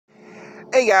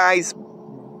Hey guys,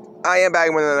 I am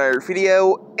back with another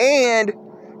video, and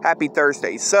happy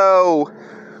Thursday. So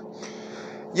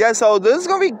this is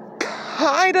going to be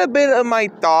kind of a bit of my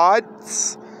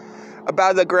thoughts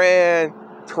about the Gran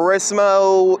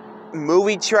Turismo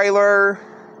movie trailer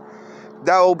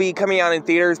that will be coming out in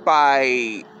theaters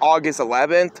by August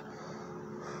 11th.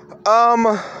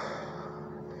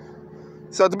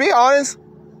 So to be honest,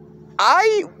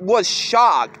 I was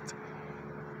shocked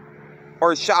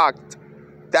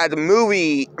that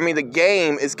the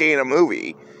game is getting a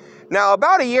movie. Now,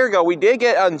 about a year ago, we did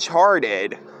get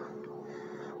Uncharted,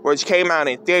 which came out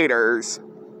in theaters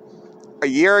a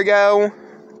year ago.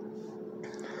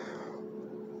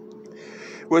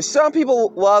 Which some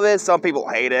people love it, some people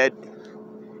hate it.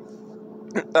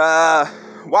 What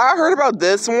I heard about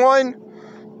this one,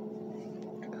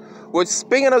 which,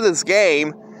 speaking of this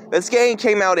game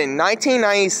came out in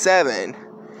 1997.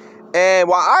 And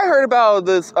what I heard about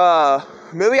this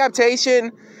movie adaptation,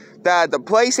 that the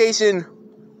PlayStation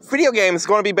video game is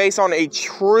going to be based on a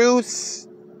true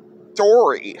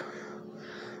story.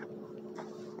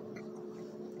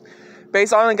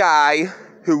 Based on a guy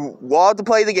who loved to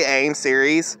play the game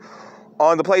series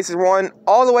on the PlayStation 1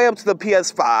 all the way up to the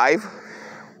PS5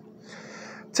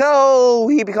 till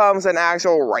he becomes an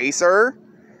actual racer.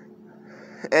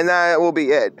 And that will be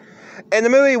it. And the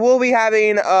movie will be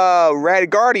having Red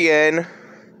Guardian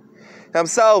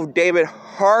himself, David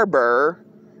Harbour.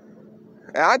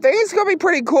 And I think it's going to be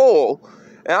pretty cool.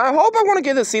 And I hope I'm going to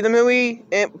get to see the movie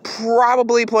and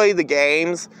probably play the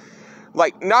games.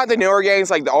 Like, not the newer games,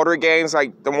 like the older games,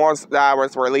 like the ones that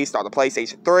was released on the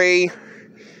PlayStation 3.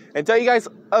 And tell you guys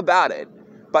about it.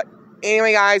 But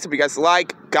anyway, guys, if you guys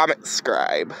like, comment,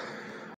 subscribe.